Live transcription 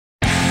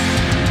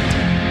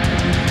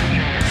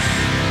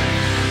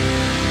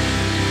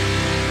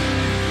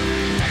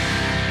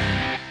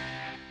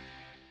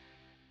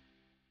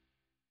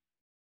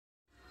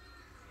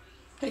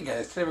Hey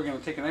guys, today we're going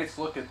to take a nice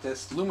look at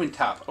this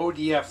Lumintop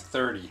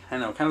ODF30. I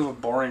know, kind of a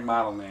boring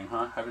model name,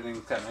 huh?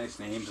 Everything's got nice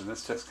names and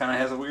this just kind of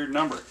has a weird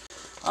number.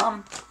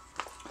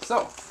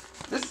 So,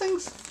 this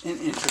thing's an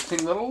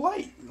interesting little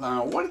light.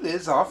 What it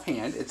is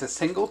offhand, it's a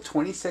single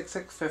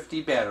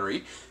 26650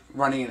 battery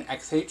running an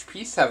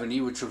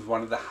xhp70, which is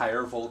one of the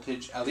higher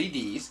voltage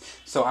LEDs.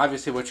 So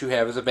obviously what you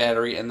have is a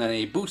battery and then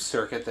a boost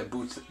circuit that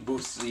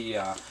boosts the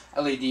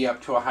LED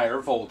up to a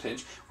higher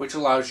voltage, which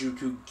allows you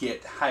to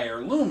get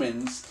higher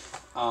lumens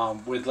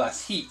with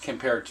less heat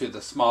compared to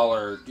the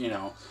smaller,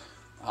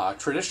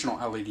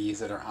 traditional LEDs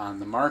that are on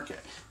the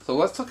market. So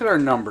let's look at our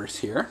numbers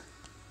here.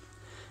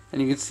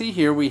 And you can see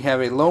here we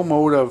have a low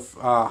mode of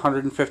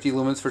 150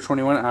 lumens for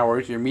 21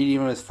 hours. Your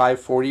medium is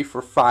 540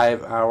 for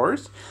 5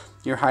 hours.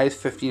 Your high is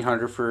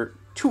 1500 for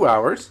 2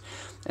 hours.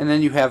 And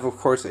then you have, of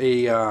course,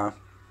 a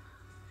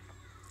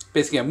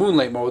basically a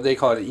moonlight mode. They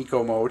call it an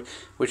eco mode,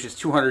 which is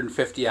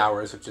 250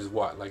 hours, which is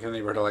what, like in the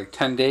neighborhood of like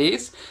 10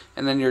 days.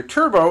 And then your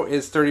turbo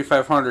is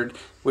 3500,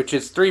 which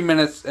is 3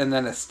 minutes and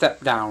then a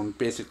step down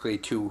basically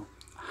to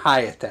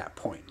high at that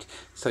point.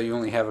 So you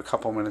only have a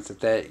couple minutes at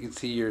that. You can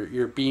see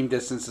your beam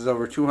distance is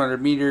over 200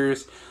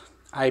 meters,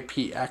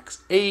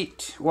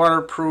 IPX8,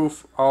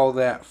 waterproof, all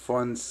that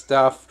fun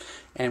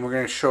stuff. And we're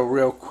going to show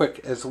real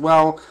quick as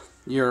well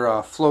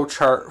your flow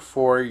chart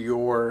for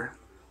your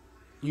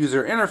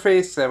user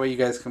interface. That way you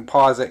guys can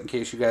pause it in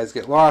case you guys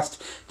get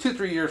lost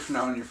 2-3 years from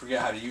now and you forget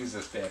how to use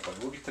this bad boy.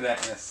 We'll get to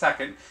that in a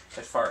second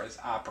as far as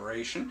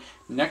operation.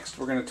 Next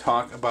we're going to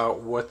talk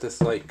about what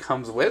this light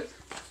comes with,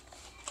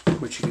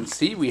 which you can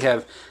see we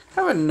have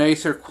kind of a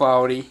nicer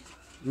quality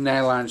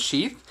nylon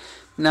sheath.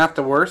 Not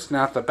the worst,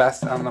 not the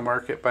best on the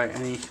market by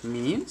any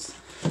means.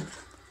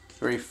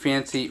 Very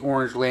fancy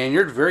orange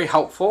lanyard, very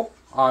helpful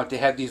to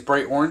have these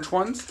bright orange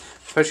ones,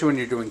 especially when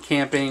you're doing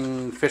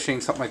camping,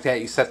 fishing, something like that.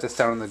 You set this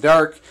down in the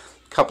dark.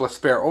 A couple of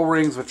spare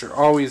O-rings, which are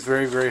always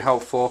very, very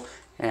helpful,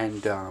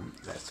 and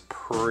that's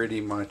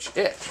pretty much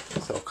it.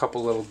 So a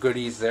couple little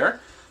goodies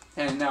there.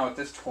 And now at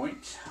this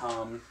point,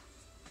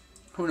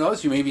 who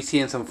knows, you may be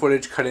seeing some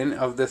footage cut in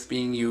of this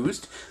being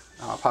used,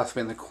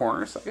 possibly in the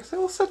corner. So I guess I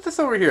will set this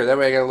over here. That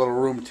way I got a little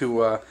room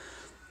to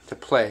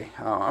play.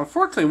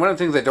 Unfortunately, one of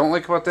the things I don't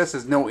like about this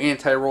is no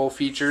anti-roll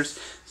features.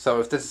 So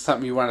if this is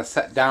something you want to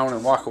set down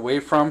and walk away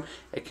from,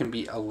 it can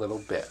be a little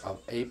bit of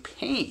a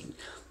pain.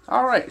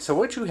 Alright, so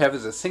what you have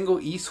is a single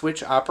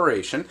E-switch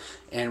operation,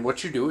 and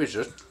what you do is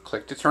just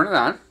click to turn it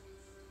on,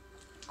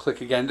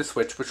 click again to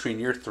switch between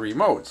your 3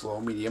 modes, low,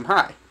 medium,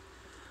 high.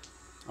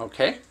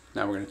 Okay,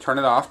 now we're going to turn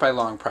it off by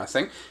long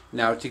pressing.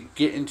 Now to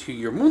get into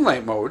your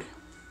moonlight mode,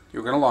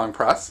 you're going to long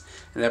press,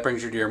 and that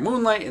brings you to your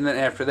moonlight, and then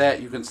after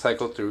that you can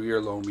cycle through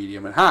your low,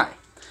 medium, and high.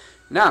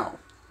 Now,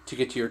 to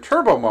get to your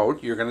turbo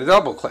mode, you're going to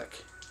double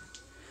click.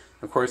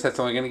 Of course, that's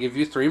only going to give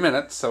you 3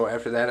 minutes, so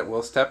after that it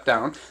will step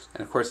down,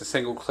 and of course a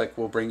single click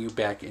will bring you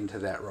back into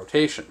that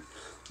rotation.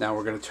 Now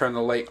we're going to turn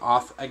the light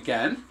off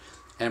again,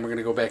 and we're going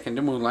to go back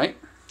into moonlight.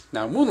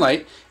 Now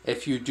moonlight,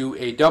 if you do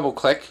a double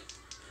click,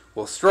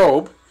 will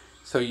strobe.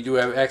 So you do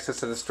have access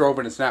to the strobe,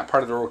 and it's not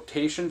part of the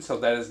rotation, so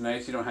that is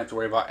nice. You don't have to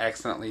worry about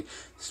accidentally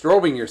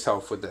strobing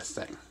yourself with this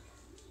thing.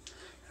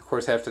 Of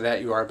course, after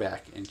that, you are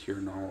back into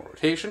your normal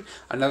rotation.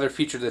 Another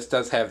feature this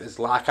does have is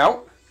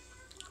lockout.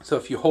 So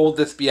if you hold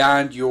this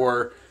beyond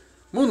your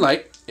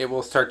moonlight, it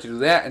will start to do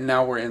that, and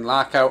now we're in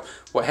lockout.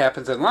 What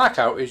happens in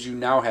lockout is you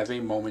now have a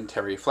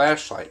momentary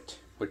flashlight,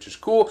 which is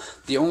cool.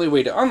 The only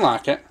way to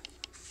unlock it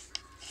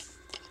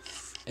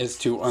is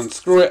to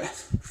unscrew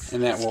it,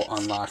 and that will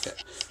unlock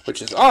it,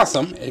 which is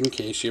awesome in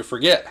case you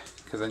forget,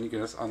 because then you can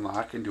just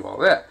unlock and do all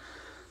that.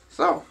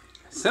 So,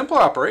 simple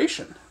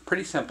operation,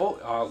 pretty simple.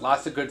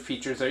 Lots of good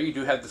features there. You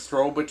do have the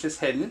strobe, which is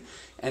hidden,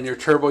 and your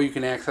turbo you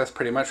can access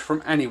pretty much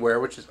from anywhere,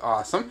 which is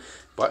awesome.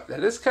 But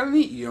that is kind of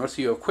neat,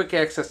 so you have quick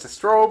access to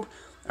strobe,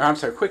 or I'm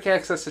sorry, quick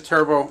access to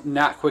turbo,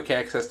 not quick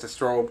access to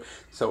strobe,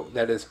 so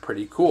that is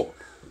pretty cool.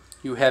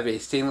 You have a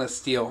stainless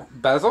steel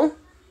bezel,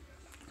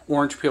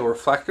 orange peel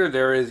reflector.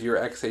 There is your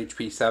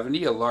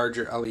xhp70, a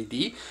larger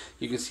LED.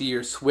 You can see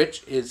your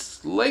switch is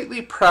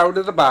slightly proud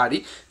of the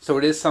body, so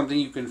it is something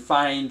you can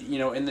find,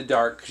 in the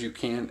dark because you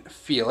can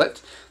feel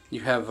it. You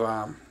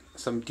have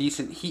some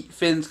decent heat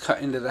fins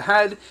cut into the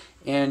head,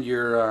 and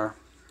your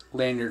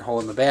lanyard hole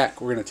in the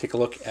back. We're going to take a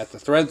look at the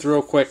threads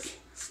real quick.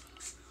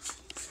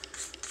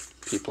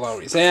 People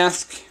always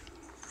ask.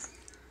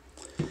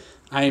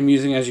 I am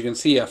using, as you can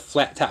see, a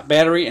flat top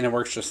battery, and it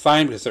works just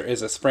fine because there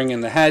is a spring in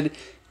the head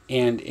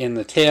and in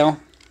the tail.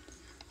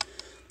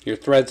 Your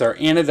threads are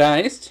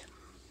anodized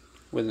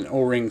with an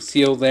O-ring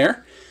seal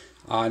there.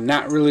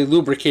 Not really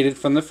lubricated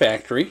from the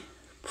factory.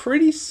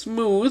 Pretty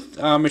smooth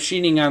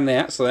machining on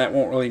that, so that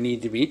won't really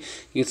need to be.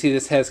 You can see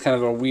this has kind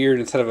of a weird,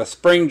 instead of a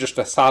spring, just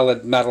a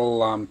solid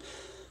metal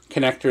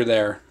connector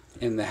there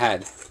in the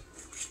head.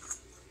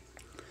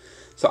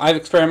 So I've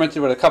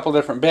experimented with a couple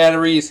different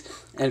batteries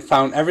and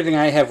found everything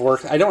I have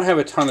worked. I don't have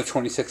a ton of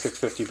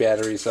 26650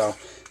 batteries though,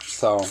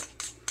 so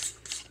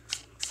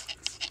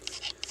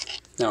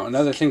Now,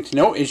 another thing to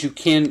note is you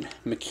can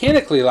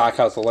mechanically lock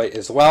out the light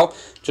as well,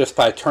 just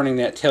by turning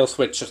that tail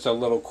switch just a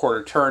little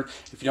quarter turn.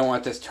 If you don't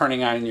want this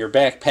turning on in your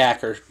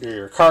backpack or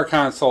your car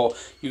console,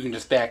 you can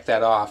just back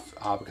that off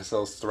because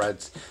those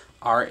threads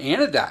are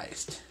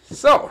anodized.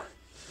 So,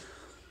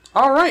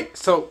 alright,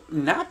 so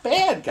not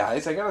bad,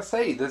 guys. I gotta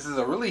say, this is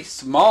a really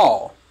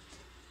small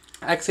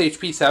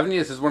xhp70.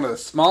 This is one of the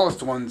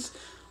smallest ones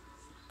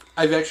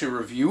I've actually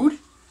reviewed.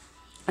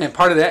 And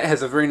part of that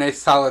has a very nice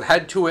solid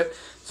head to it,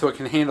 so it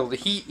can handle the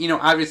heat. You know,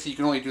 obviously you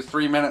can only do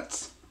 3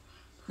 minutes,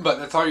 but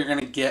that's all you're going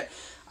to get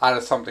out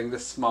of something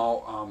this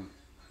small.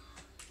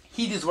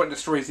 Heat is what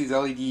destroys these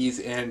LEDs,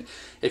 and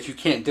if you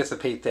can't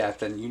dissipate that,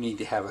 then you need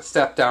to have a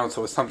step down.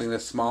 So with something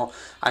this small,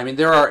 I mean,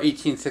 there are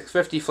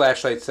 18650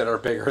 flashlights that are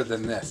bigger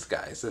than this,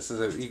 guys. This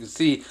is you can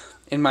see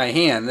in my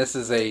hand, this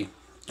is a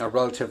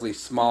relatively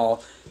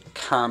small,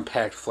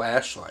 compact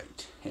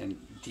flashlight, and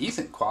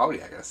decent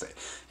quality, I gotta say.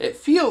 It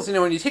feels, you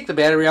know, when you take the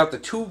battery out, the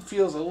tube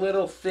feels a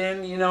little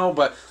thin, you know,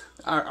 but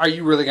are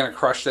you really gonna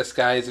crush this,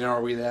 guys? You know,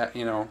 are we that,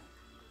 you know,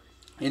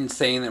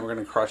 insane that we're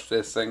gonna crush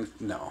this thing?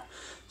 No.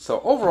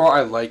 So overall,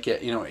 I like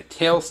it. You know, it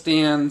tail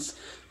stands.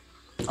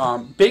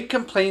 Big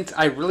complaints,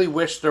 I really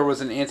wish there was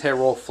an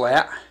anti-roll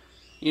flat,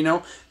 you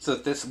know, so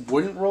that this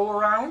wouldn't roll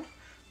around.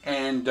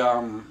 And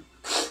well,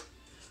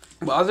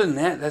 other than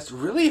that, that's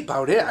really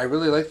about it. I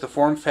really like the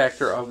form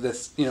factor of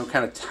this, you know,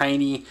 kind of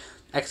tiny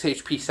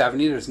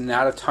xhp70. There's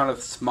not a ton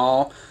of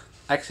small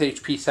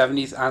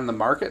xhp70s on the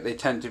market. They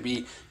tend to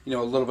be, you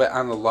know, a little bit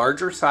on the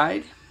larger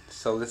side.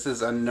 So this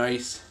is a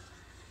nice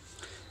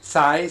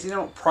size. You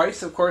know,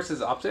 price of course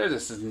is up there.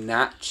 This is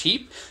not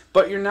cheap,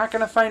 but you're not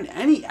going to find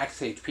any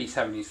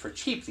xhp70s for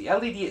cheap. The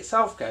LED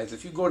itself, guys,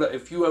 if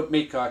you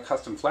make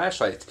custom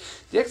flashlights,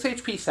 the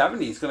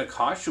xhp70 is going to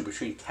cost you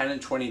between $10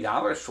 and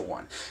 $20 for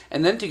one.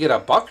 And then to get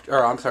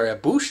a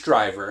boost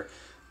driver,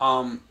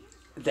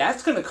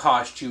 that's going to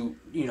cost you,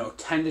 you know,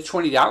 $10 to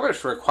 $20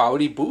 for a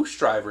quality boost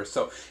driver.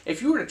 So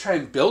if you were to try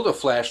and build a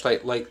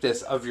flashlight like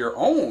this of your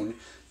own,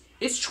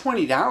 it's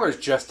 $20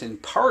 just in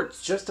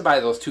parts, just to buy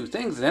those two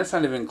things. And that's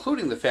not even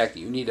including the fact that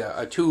you need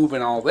a tube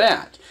and all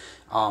that.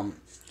 And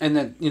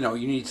then, you know,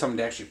 you need someone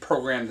to actually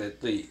program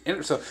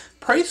so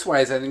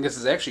price-wise, I think this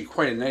is actually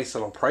quite a nice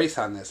little price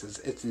on this.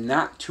 It's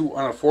not too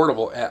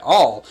unaffordable at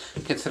all,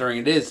 considering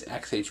it is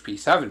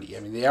xhp70. I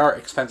mean, they are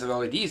expensive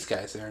LEDs,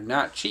 guys. They're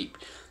not cheap.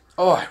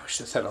 Oh, I wish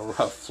this had a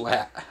rough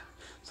flat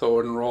so it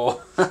wouldn't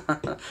roll.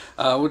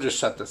 We'll just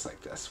shut this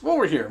like this. While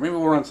we're here, maybe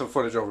we'll run some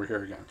footage over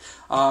here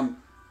again.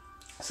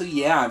 So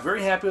yeah, I'm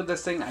very happy with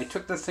this thing. I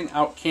took this thing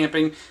out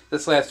camping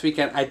this last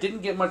weekend. I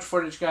didn't get much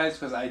footage, guys,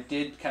 because I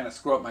did kind of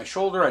screw up my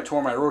shoulder. I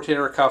tore my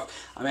rotator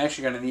cuff. I'm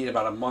actually going to need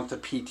about a month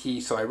of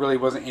PT, so I really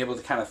wasn't able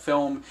to kind of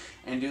film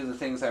and do the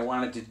things I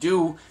wanted to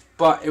do,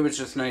 but it was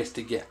just nice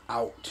to get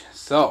out.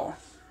 So,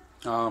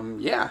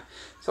 yeah.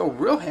 So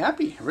real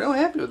happy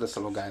with this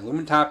little guy.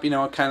 Lumintop, you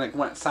know, kind of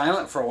went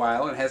silent for a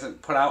while and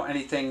hasn't put out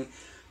anything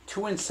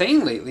too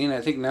insane lately, and I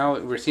think now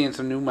we're seeing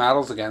some new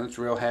models again. It's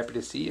real happy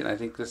to see, and I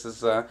think this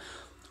is a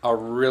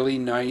really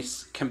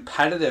nice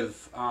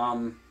competitive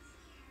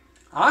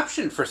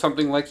option for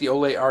something like the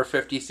Olay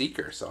R50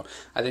 Seeker. So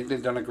I think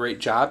they've done a great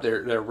job.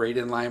 They're right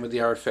in line with the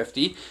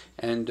R50,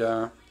 and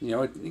you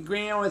know,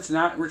 it's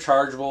not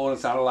rechargeable, and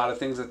it's not a lot of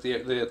things that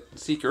the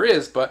Seeker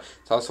is, but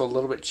it's also a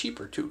little bit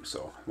cheaper too.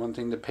 So one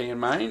thing to pay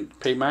mind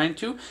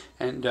to,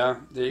 and there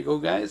you go,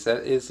 guys.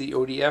 That is the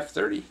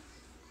ODF30.